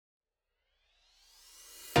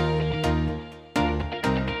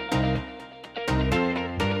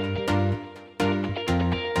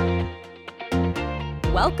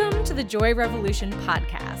Welcome to the Joy Revolution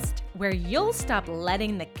podcast, where you'll stop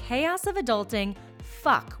letting the chaos of adulting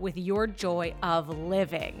fuck with your joy of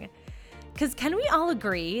living. Because can we all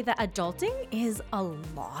agree that adulting is a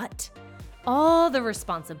lot? All the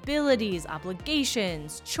responsibilities,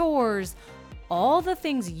 obligations, chores, all the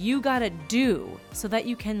things you gotta do so that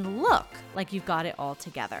you can look like you've got it all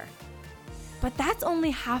together. But that's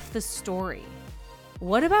only half the story.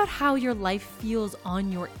 What about how your life feels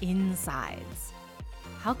on your insides?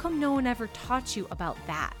 How come no one ever taught you about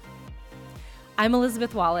that? I'm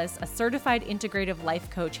Elizabeth Wallace, a certified integrative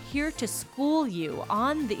life coach, here to school you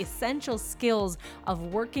on the essential skills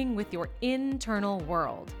of working with your internal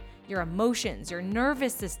world, your emotions, your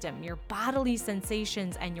nervous system, your bodily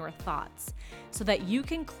sensations, and your thoughts, so that you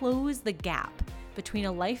can close the gap between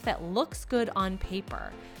a life that looks good on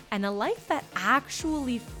paper and a life that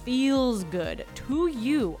actually feels good to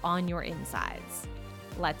you on your insides.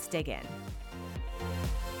 Let's dig in.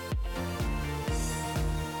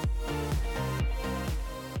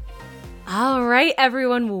 All right,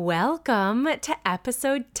 everyone, welcome to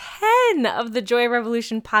episode 10 of the Joy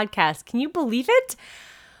Revolution podcast. Can you believe it?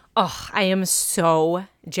 Oh, I am so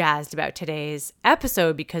jazzed about today's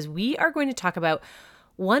episode because we are going to talk about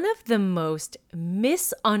one of the most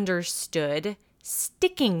misunderstood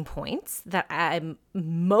sticking points that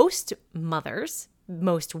most mothers,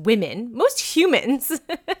 most women, most humans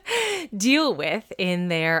deal with in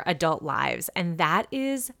their adult lives, and that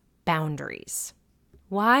is boundaries.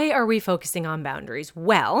 Why are we focusing on boundaries?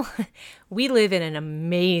 Well, we live in an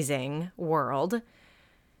amazing world,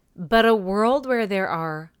 but a world where there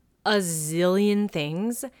are a zillion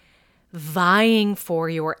things vying for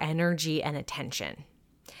your energy and attention.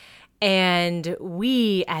 And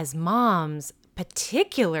we as moms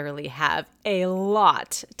particularly have a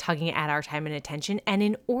lot tugging at our time and attention. And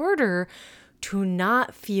in order to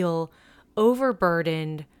not feel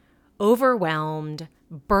overburdened, overwhelmed,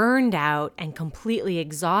 burned out, and completely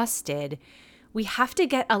exhausted, we have to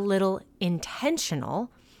get a little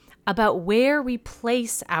intentional about where we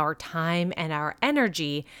place our time and our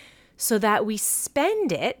energy so that we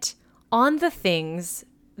spend it on the things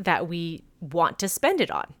that we want to spend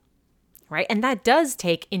it on, right? And that does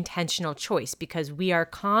take intentional choice because we are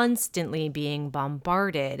constantly being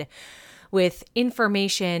bombarded with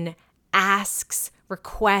information, asks,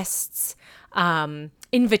 requests,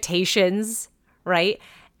 invitations, right?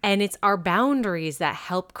 And it's our boundaries that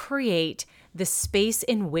help create the space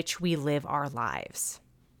in which we live our lives.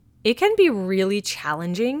 It can be really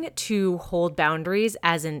challenging to hold boundaries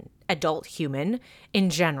as an adult human in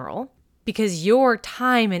general because your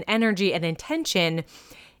time and energy and intention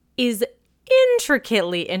is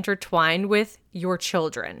intricately intertwined with your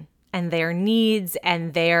children and their needs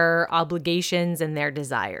and their obligations and their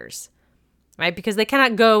desires. Right? Because they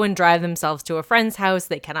cannot go and drive themselves to a friend's house.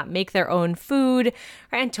 They cannot make their own food,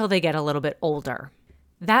 right, until they get a little bit older.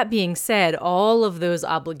 That being said, all of those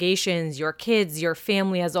obligations, your kids, your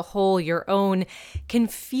family as a whole, your own, can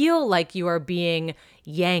feel like you are being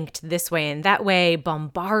yanked this way and that way,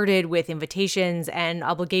 bombarded with invitations and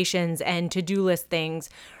obligations and to-do list things,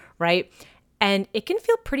 right? And it can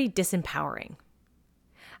feel pretty disempowering.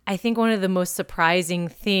 I think one of the most surprising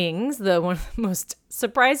things, one of the most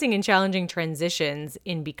surprising and challenging transitions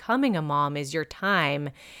in becoming a mom is your time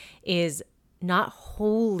is not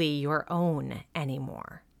wholly your own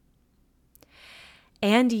anymore.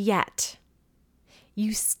 And yet,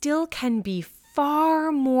 you still can be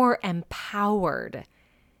far more empowered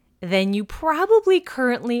than you probably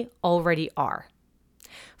currently already are.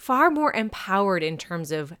 Far more empowered in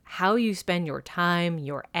terms of how you spend your time,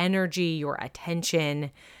 your energy, your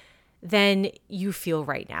attention than you feel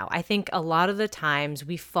right now. I think a lot of the times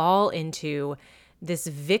we fall into this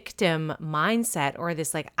victim mindset or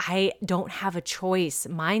this like, I don't have a choice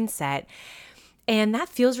mindset. And that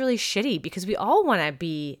feels really shitty because we all want to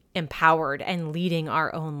be empowered and leading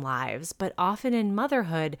our own lives. But often in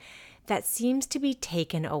motherhood, that seems to be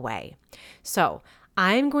taken away. So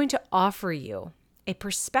I'm going to offer you a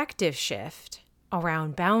perspective shift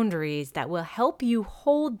around boundaries that will help you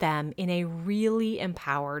hold them in a really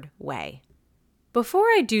empowered way. Before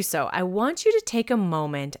I do so, I want you to take a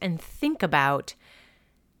moment and think about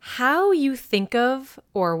how you think of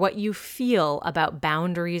or what you feel about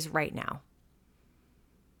boundaries right now.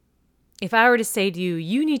 If I were to say to you,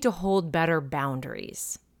 you need to hold better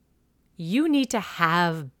boundaries, you need to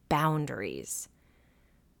have boundaries,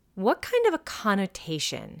 what kind of a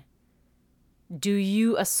connotation do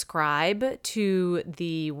you ascribe to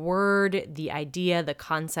the word, the idea, the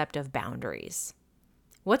concept of boundaries?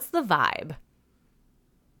 What's the vibe?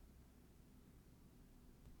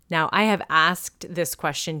 Now, I have asked this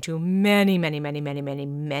question to many, many, many, many, many,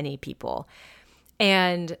 many people.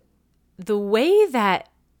 And the way that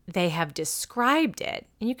they have described it,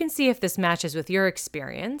 and you can see if this matches with your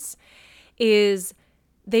experience, is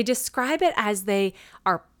they describe it as they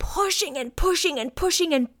are pushing and pushing and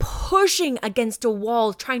pushing and pushing against a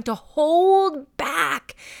wall, trying to hold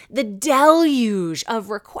back the deluge of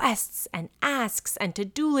requests and asks and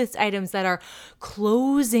to-do list items that are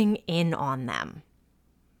closing in on them,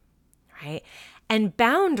 right? And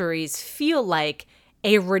boundaries feel like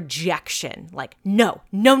a rejection, like, no,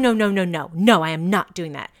 no, no, no, no, no, no, I am not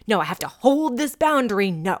doing that. No, I have to hold this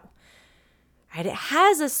boundary. No, right? It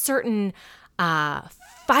has a certain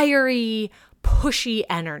fiery, pushy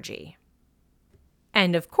energy.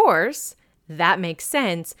 And of course, that makes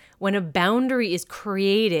sense when a boundary is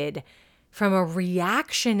created from a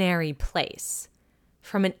reactionary place,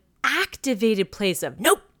 from an activated place of,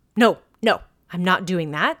 nope, no, no, I'm not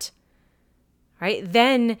doing that, right?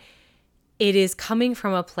 Then it is coming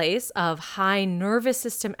from a place of high nervous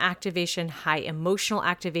system activation, high emotional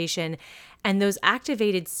activation, and those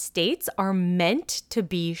activated states are meant to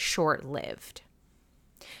be short-lived.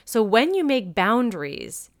 So when you make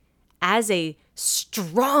boundaries as a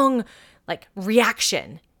strong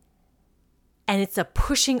reaction, and it's a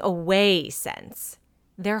pushing away sense,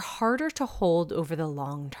 they're harder to hold over the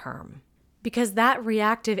long term because that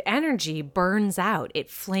reactive energy burns out, it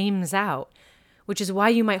flames out, which is why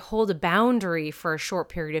you might hold a boundary for a short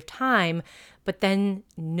period of time, but then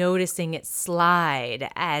noticing it slide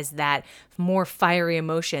as that more fiery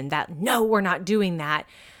emotion, that no, we're not doing that,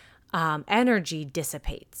 energy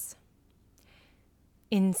dissipates.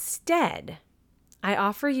 Instead, I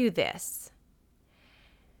offer you this.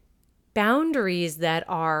 Boundaries that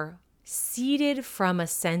are seeded from a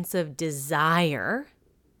sense of desire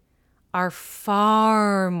are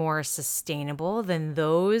far more sustainable than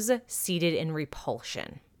those seated in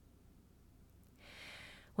repulsion.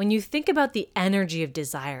 When you think about the energy of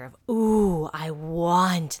desire of, ooh, I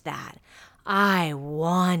want that, I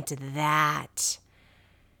want that,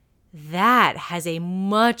 that has a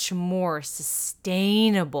much more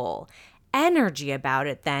sustainable energy about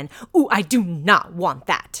it than, ooh, I do not want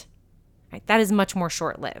that. Right? That is much more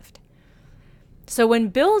short-lived. So when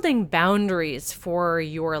building boundaries for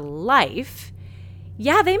your life,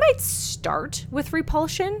 yeah, they might start with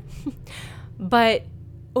repulsion, but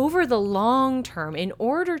over the long term, in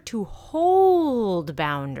order to hold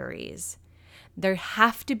boundaries, they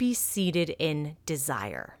have to be seated in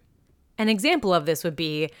desire. An example of this would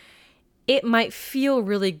be, it might feel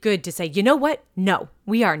really good to say, you know what? No,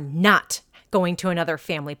 we are not going to another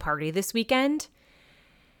family party this weekend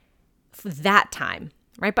for that time,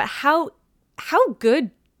 right? But how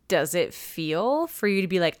good does it feel for you to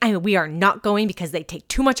be like, we are not going because they take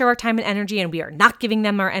too much of our time and energy and we are not giving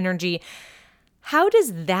them our energy? How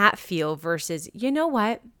does that feel versus, you know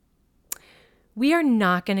what? We are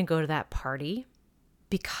not going to go to that party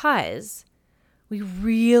because we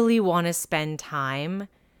really want to spend time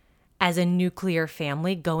as a nuclear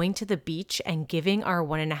family going to the beach and giving our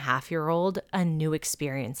 1.5-year-old a new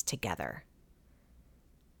experience together,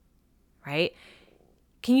 right?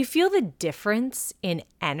 Can you feel the difference in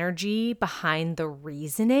energy behind the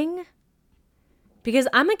reasoning? Because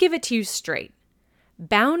I'm going to give it to you straight.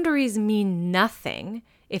 Boundaries mean nothing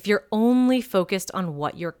if you're only focused on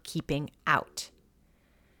what you're keeping out.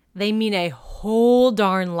 They mean a whole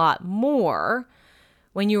darn lot more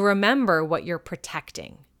when you remember what you're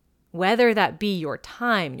protecting, whether that be your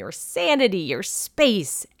time, your sanity, your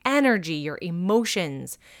space, energy, your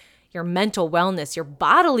emotions, your mental wellness, your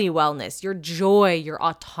bodily wellness, your joy, your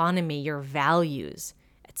autonomy, your values,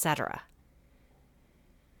 etc.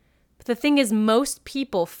 But the thing is, most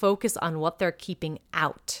people focus on what they're keeping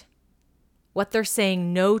out, what they're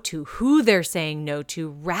saying no to, who they're saying no to,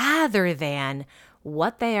 rather than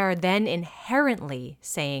what they are then inherently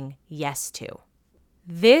saying yes to.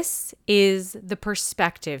 This is the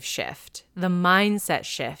perspective shift, the mindset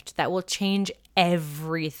shift that will change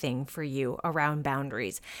everything for you around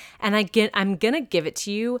boundaries. And I'm going to give it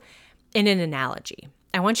to you in an analogy.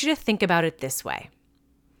 I want you to think about it this way.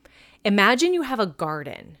 Imagine you have a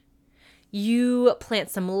garden. You plant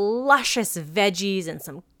some luscious veggies and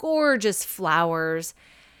some gorgeous flowers,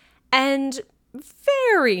 and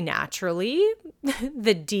very naturally,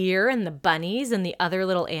 the deer and the bunnies and the other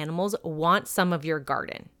little animals want some of your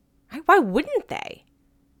garden. Right? Why wouldn't they?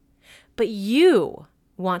 But you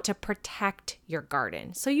want to protect your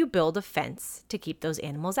garden, so you build a fence to keep those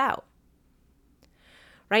animals out.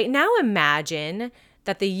 Right now, imagine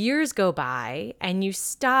that the years go by and you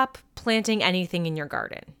stop planting anything in your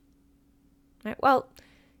garden. Right? Well,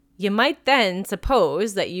 you might then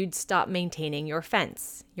suppose that you'd stop maintaining your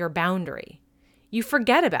fence, your boundary. You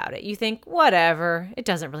forget about it. You think, whatever, it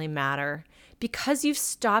doesn't really matter, because you've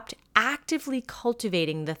stopped actively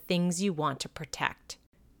cultivating the things you want to protect.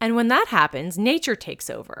 And when that happens, nature takes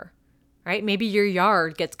over, right? Maybe your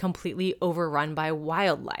yard gets completely overrun by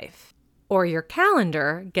wildlife, or your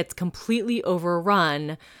calendar gets completely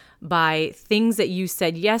overrun by things that you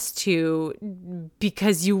said yes to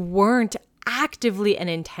because you weren't actively and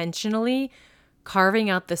intentionally carving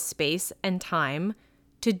out the space and time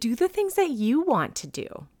to do the things that you want to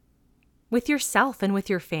do with yourself and with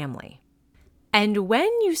your family. And when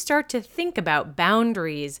you start to think about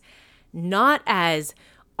boundaries not as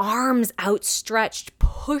arms outstretched,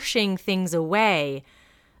 pushing things away,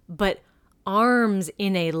 but arms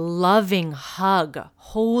in a loving hug,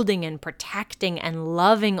 holding and protecting and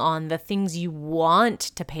loving on the things you want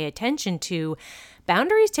to pay attention to,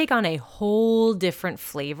 boundaries take on a whole different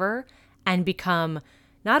flavor and become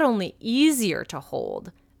not only easier to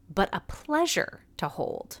hold, but a pleasure to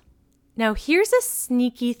hold. Now, here's a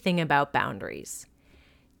sneaky thing about boundaries.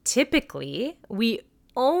 Typically, we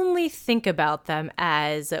only think about them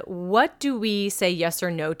as what do we say yes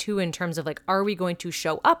or no to in terms of like, are we going to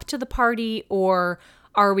show up to the party or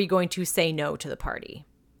are we going to say no to the party,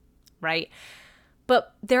 right?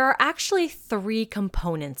 But there are actually 3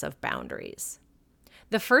 components of boundaries.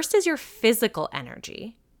 The first is your physical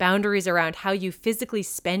energy, boundaries around how you physically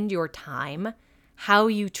spend your time, how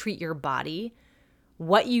you treat your body,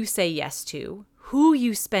 what you say yes to, who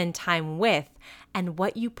you spend time with, and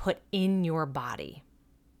what you put in your body.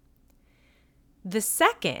 The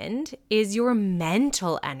second is your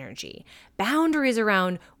mental energy, boundaries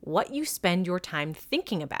around what you spend your time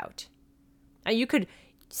thinking about. Now, you could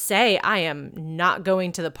say, I am not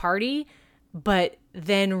going to the party, but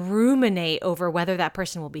then ruminate over whether that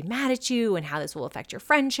person will be mad at you and how this will affect your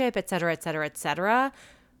friendship, et cetera, et cetera, et cetera,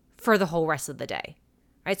 for the whole rest of the day.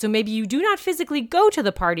 Right? So maybe you do not physically go to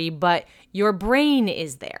the party, but your brain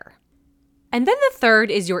is there. And then the third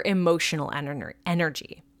is your emotional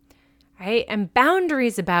energy. Right? And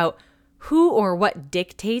boundaries about who or what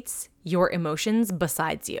dictates your emotions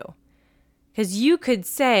besides you. Because you could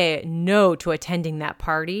say no to attending that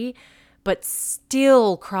party, but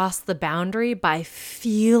still cross the boundary by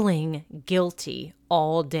feeling guilty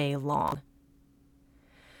all day long.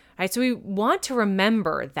 Right? So we want to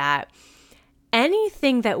remember that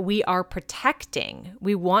anything that we are protecting,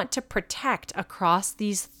 we want to protect across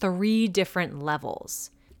these 3 different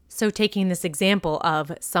levels. So taking this example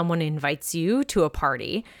of someone invites you to a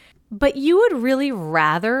party, but you would really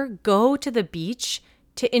rather go to the beach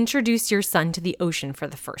to introduce your son to the ocean for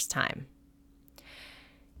the first time.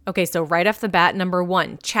 Okay, so right off the bat, number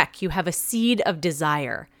 1, check. You have a seed of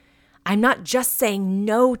desire. I'm not just saying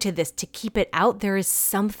no to this to keep it out. There is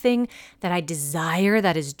something that I desire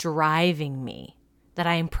that is driving me, that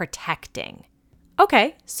I am protecting.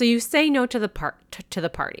 Okay, so you say no to the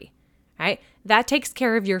party, right? That takes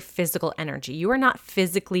care of your physical energy. You are not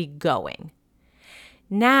physically going.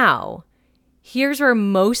 Now, here's where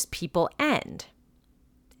most people end.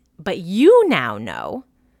 But you now know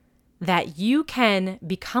that you can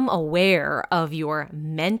become aware of your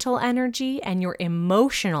mental energy and your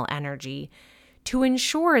emotional energy to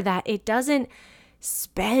ensure that it doesn't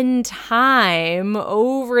spend time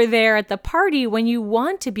over there at the party when you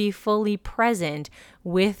want to be fully present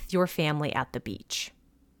with your family at the beach.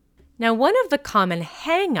 Now, one of the common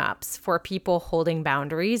hang-ups for people holding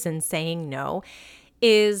boundaries and saying no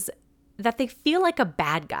is that they feel like a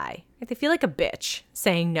bad guy. They feel like a bitch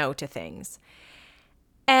saying no to things.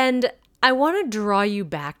 And I want to draw you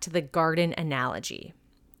back to the garden analogy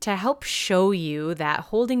to help show you that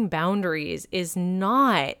holding boundaries is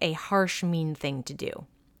not a harsh, mean thing to do.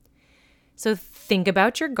 So think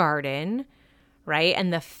about your garden, right?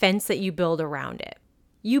 And the fence that you build around it.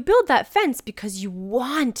 You build that fence because you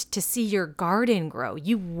want to see your garden grow.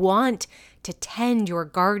 You want to tend your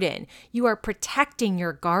garden. You are protecting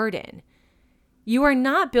your garden. You are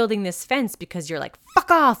not building this fence because you're like,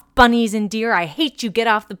 fuck off, bunnies and deer. I hate you. Get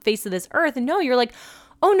off the face of this earth. And no, you're like,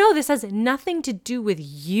 oh no, this has nothing to do with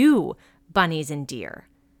you, bunnies and deer.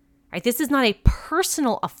 Right? This is not a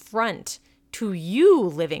personal affront to you,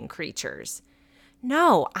 living creatures.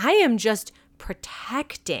 No, I am just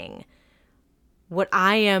protecting what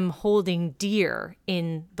I am holding dear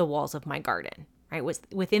in the walls of my garden, right?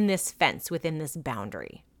 Within this fence, within this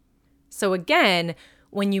boundary. So again,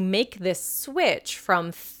 when you make this switch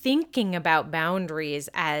from thinking about boundaries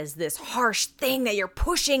as this harsh thing that you're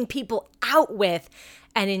pushing people out with,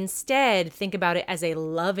 and instead think about it as a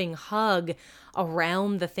loving hug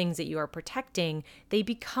around the things that you are protecting, they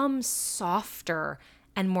become softer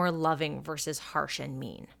and more loving versus harsh and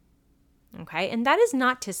mean. Okay? And that is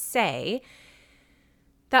not to say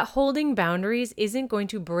that holding boundaries isn't going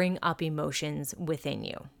to bring up emotions within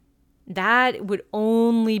you. That would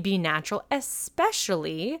only be natural,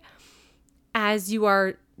 especially as you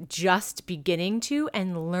are just beginning to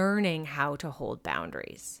and learning how to hold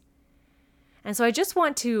boundaries. And so I just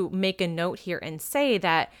want to make a note here and say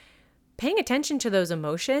that paying attention to those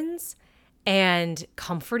emotions and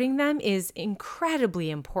comforting them is incredibly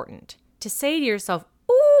important. To say to yourself,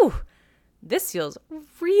 ooh, this feels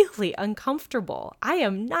really uncomfortable. I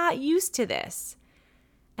am not used to this.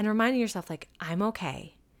 And reminding yourself, like, I'm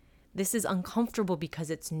okay. This is uncomfortable because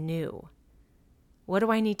it's new. What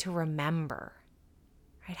do I need to remember?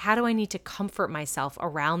 Right? How do I need to comfort myself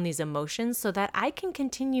around these emotions so that I can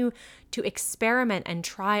continue to experiment and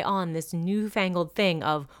try on this newfangled thing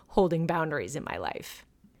of holding boundaries in my life?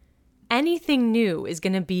 Anything new is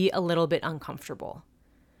going to be a little bit uncomfortable.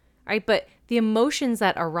 Right? But the emotions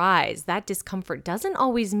that arise, that discomfort doesn't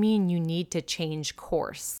always mean you need to change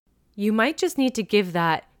course. You might just need to give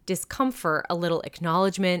that discomfort a little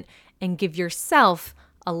acknowledgement and give yourself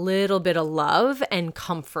a little bit of love and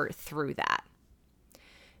comfort through that.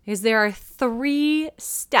 Because there are 3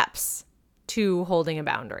 steps to holding a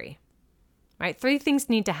boundary. Right? 3 things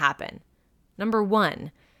need to happen. Number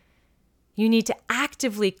 1, you need to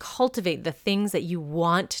actively cultivate the things that you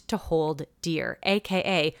want to hold dear,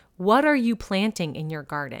 aka, what are you planting in your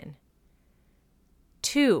garden?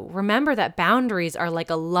 2, remember that boundaries are like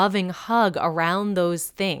a loving hug around those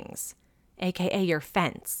things, aka your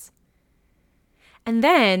fence. And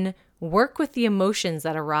then work with the emotions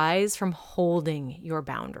that arise from holding your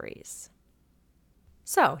boundaries.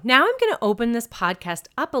 So now I'm going to open this podcast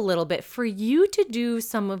up a little bit for you to do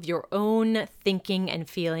some of your own thinking and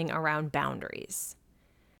feeling around boundaries.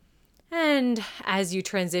 And as you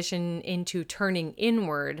transition into turning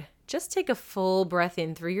inward, just take a full breath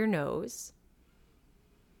in through your nose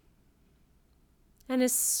and a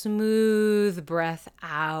smooth breath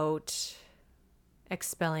out,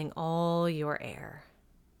 expelling all your air.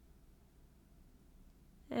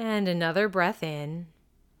 And another breath in.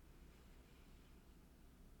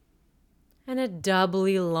 And a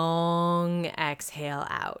doubly long exhale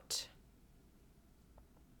out.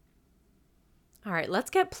 All right, let's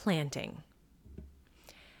get planting.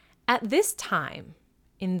 At this time,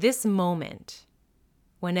 in this moment,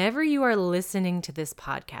 whenever you are listening to this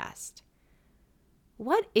podcast,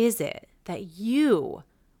 what is it that you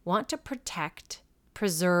want to protect,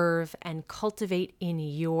 preserve, and cultivate in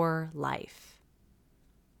your life?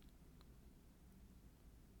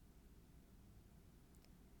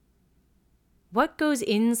 What goes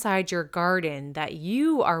inside your garden that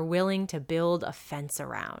you are willing to build a fence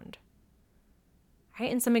around? Right?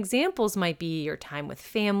 And some examples might be your time with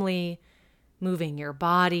family, moving your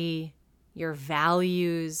body, your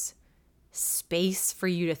values, space for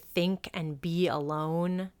you to think and be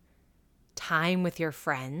alone, time with your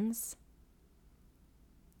friends.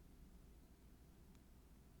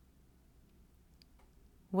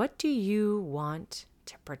 What do you want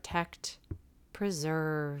to protect,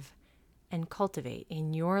 preserve, and cultivate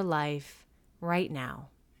in your life right now?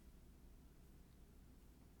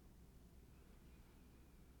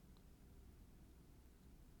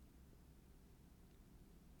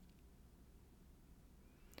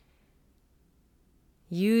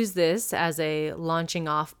 Use this as a launching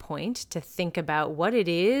off point to think about what it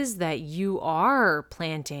is that you are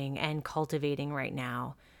planting and cultivating right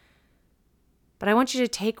now. But I want you to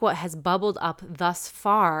take what has bubbled up thus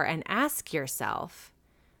far and ask yourself,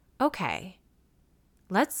 okay,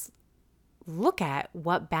 let's look at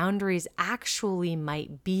what boundaries actually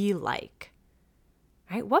might be like.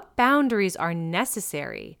 Right? What boundaries are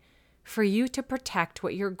necessary for you to protect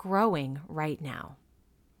what you're growing right now?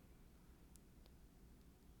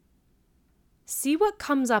 See what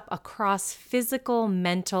comes up across physical,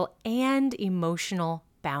 mental, and emotional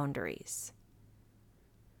boundaries.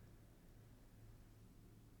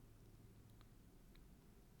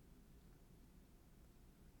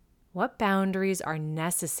 What boundaries are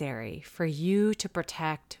necessary for you to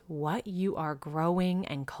protect what you are growing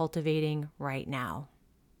and cultivating right now?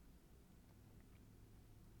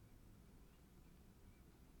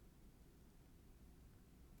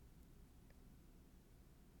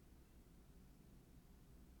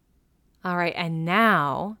 All right, and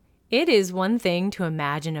now it is one thing to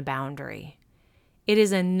imagine a boundary. It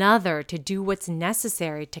is another to do what's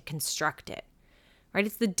necessary to construct it. Right?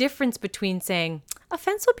 It's the difference between saying, a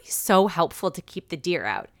fence would be so helpful to keep the deer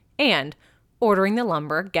out, and ordering the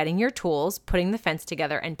lumber, getting your tools, putting the fence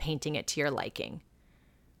together, and painting it to your liking.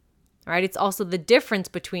 All right. It's also the difference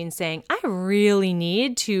between saying, I really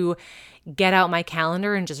need to get out my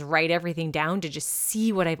calendar and just write everything down to just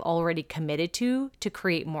see what I've already committed to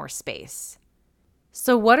create more space.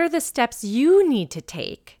 So, what are the steps you need to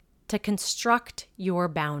take to construct your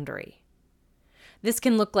boundary? This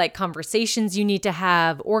can look like conversations you need to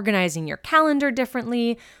have, organizing your calendar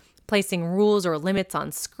differently, placing rules or limits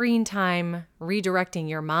on screen time, redirecting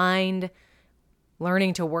your mind,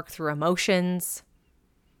 learning to work through emotions.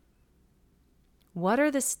 What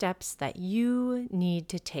are the steps that you need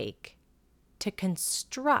to take to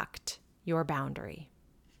construct your boundary?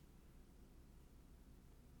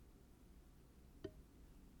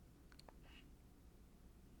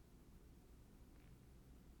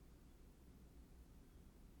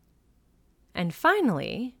 And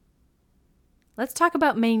finally, let's talk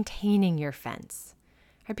about maintaining your fence,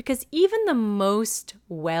 right? Because even the most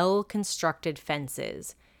well-constructed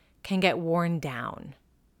fences can get worn down,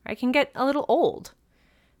 right? Can get a little old.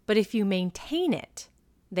 But if you maintain it,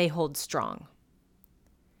 they hold strong.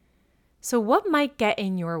 So what might get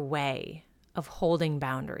in your way of holding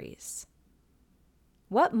boundaries?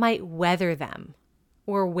 What might weather them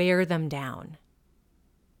or wear them down?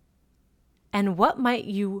 And what might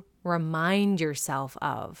you remind yourself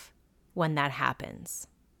of when that happens?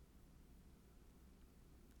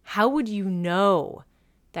 How would you know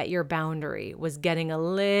that your boundary was getting a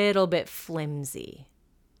little bit flimsy?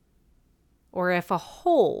 Or if a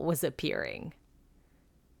hole was appearing?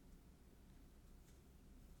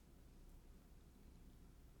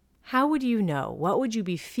 How would you know? What would you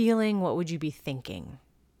be feeling? What would you be thinking?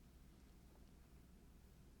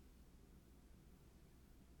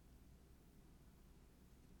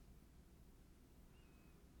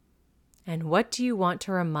 And what do you want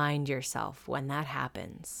to remind yourself when that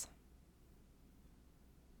happens?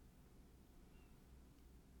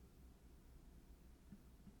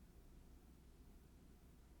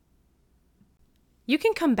 You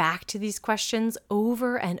can come back to these questions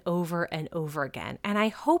over and over and over again, and I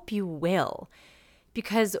hope you will,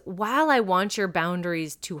 because while I want your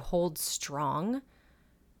boundaries to hold strong,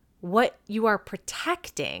 what you are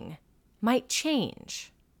protecting might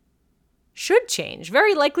change. Should change,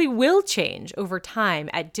 very likely will change over time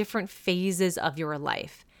at different phases of your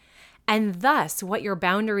life. And thus, what your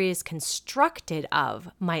boundary is constructed of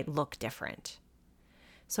might look different.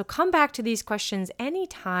 So come back to these questions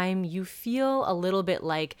anytime you feel a little bit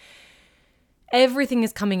like everything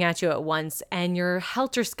is coming at you at once and you're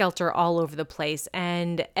helter-skelter all over the place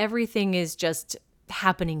and everything is just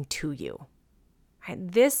happening to you. Right?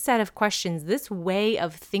 This set of questions, this way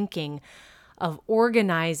of thinking, of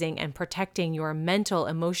organizing and protecting your mental,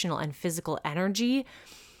 emotional, and physical energy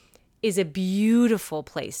is a beautiful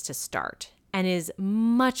place to start and is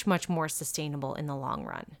much, much more sustainable in the long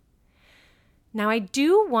run. Now, I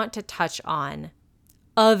do want to touch on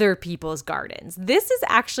other people's gardens. This is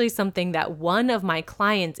actually something that one of my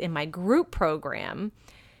clients in my group program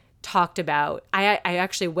talked about. I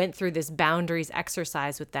actually went through this boundaries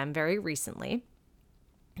exercise with them very recently.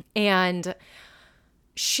 And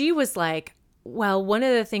she was like, well, one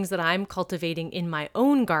of the things that I'm cultivating in my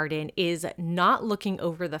own garden is not looking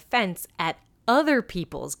over the fence at other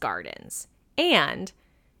people's gardens. And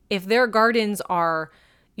if their gardens are,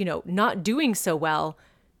 not doing so well,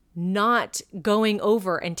 not going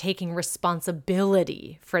over and taking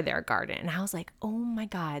responsibility for their garden. And I was like, oh my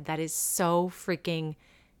God, that is so freaking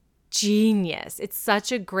genius. It's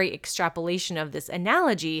such a great extrapolation of this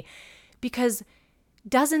analogy, because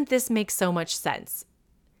doesn't this make so much sense?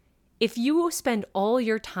 If you spend all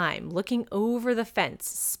your time looking over the fence,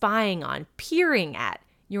 spying on, peering at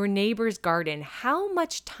your neighbor's garden, how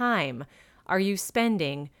much time are you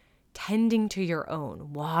spending tending to your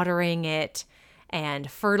own, watering it and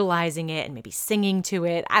fertilizing it and maybe singing to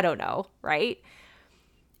it? I don't know, right?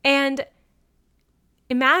 And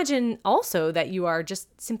imagine also that you are just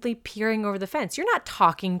simply peering over the fence. You're not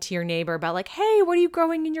talking to your neighbor about like, hey, what are you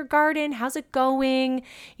growing in your garden? How's it going?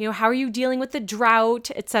 How are you dealing with the drought,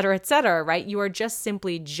 et cetera, right? You are just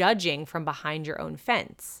simply judging from behind your own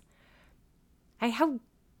fence. How,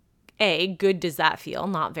 A, good does that feel?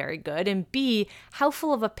 Not very good. And B, how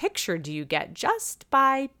full of a picture do you get just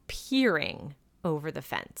by peering over the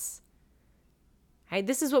fence? Right?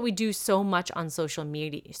 This is what we do so much on social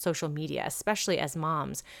media, especially as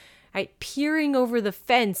moms, right? Peering over the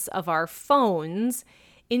fence of our phones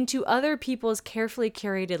into other people's carefully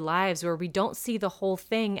curated lives where we don't see the whole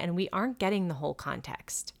thing and we aren't getting the whole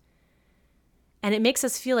context. And it makes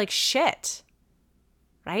us feel like shit,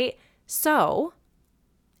 right? So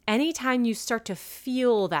anytime you start to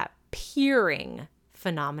feel that peering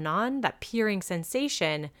phenomenon, that peering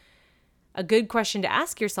sensation, a good question to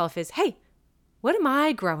ask yourself is, hey, what am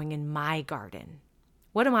I growing in my garden?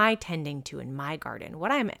 What am I tending to in my garden?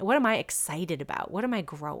 What am I excited about? What am I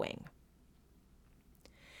growing?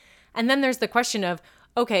 And then there's the question of,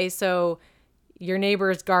 okay, so your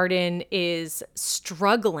neighbor's garden is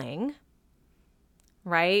struggling,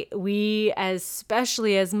 right? We,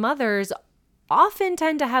 especially as mothers, often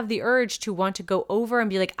tend to have the urge to want to go over and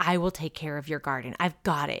be like, I will take care of your garden. I've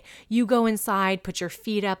got it. You go inside, put your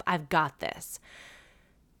feet up. I've got this.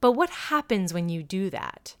 But what happens when you do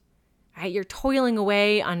that? Right? You're toiling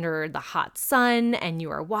away under the hot sun and you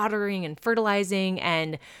are watering and fertilizing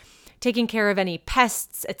and taking care of any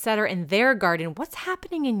pests, etc. in their garden. What's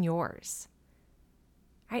happening in yours?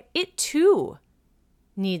 Right? It too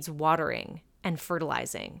needs watering and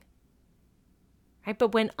fertilizing. Right?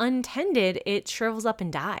 But when untended, it shrivels up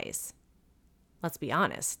and dies. Let's be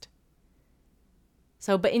honest.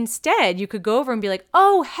 But instead, you could go over and be like,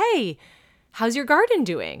 oh, hey, how's your garden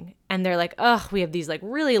doing? And they're like, we have these like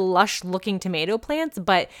really lush looking tomato plants,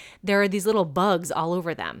 but there are these little bugs all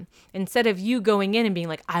over them. Instead of you going in and being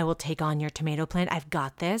like, I will take on your tomato plant, I've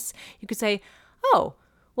got this. You could say, oh,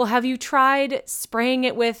 well, have you tried spraying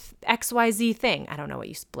it with XYZ thing? I don't know what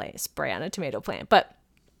you spray on a tomato plant, but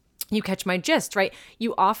you catch my gist, right?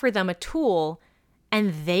 You offer them a tool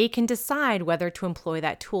and they can decide whether to employ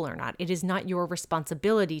that tool or not. It is not your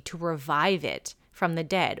responsibility to revive it from the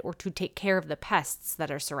dead or to take care of the pests that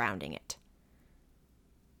are surrounding it.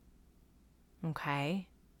 Okay?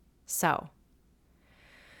 So,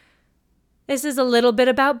 this is a little bit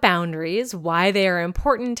about boundaries, why they are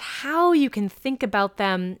important, how you can think about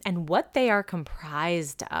them, and what they are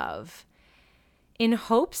comprised of, in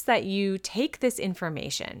hopes that you take this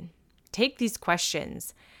information, take these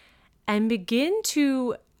questions, and begin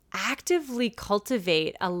to actively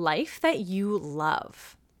cultivate a life that you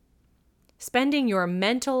love. Spending your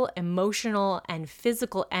mental, emotional, and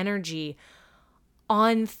physical energy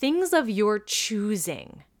on things of your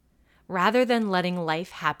choosing, rather than letting life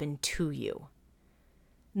happen to you.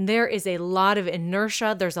 There is a lot of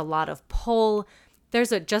inertia, there's a lot of pull,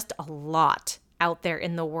 there's just a lot out there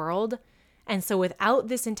in the world. And so without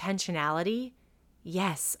this intentionality,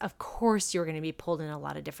 yes, of course you're going to be pulled in a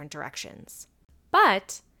lot of different directions.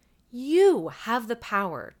 But you have the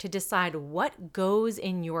power to decide what goes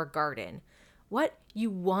in your garden, what you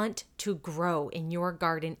want to grow in your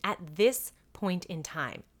garden at this point in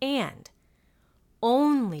time. And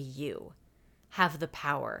only you have the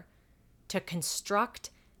power to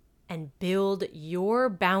construct and build your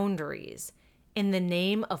boundaries in the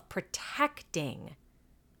name of protecting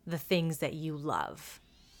the things that you love.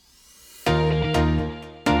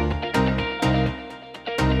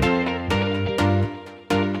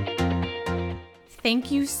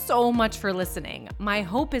 Thank you so much for listening. My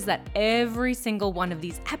hope is that every single one of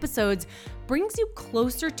these episodes brings you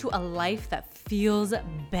closer to a life that feels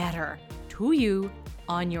better to you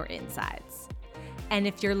on your insides. And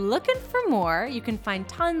if you're looking for more, you can find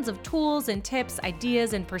tons of tools and tips,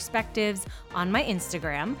 ideas, and perspectives on my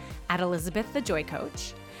Instagram at Elizabeth the Joy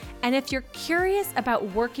Coach. And if you're curious about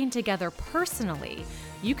working together personally,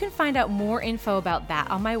 you can find out more info about that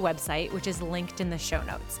on my website, which is linked in the show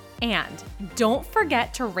notes. And don't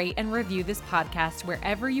forget to rate and review this podcast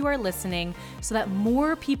wherever you are listening so that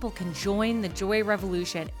more people can join the Joy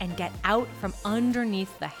Revolution and get out from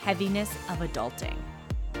underneath the heaviness of adulting.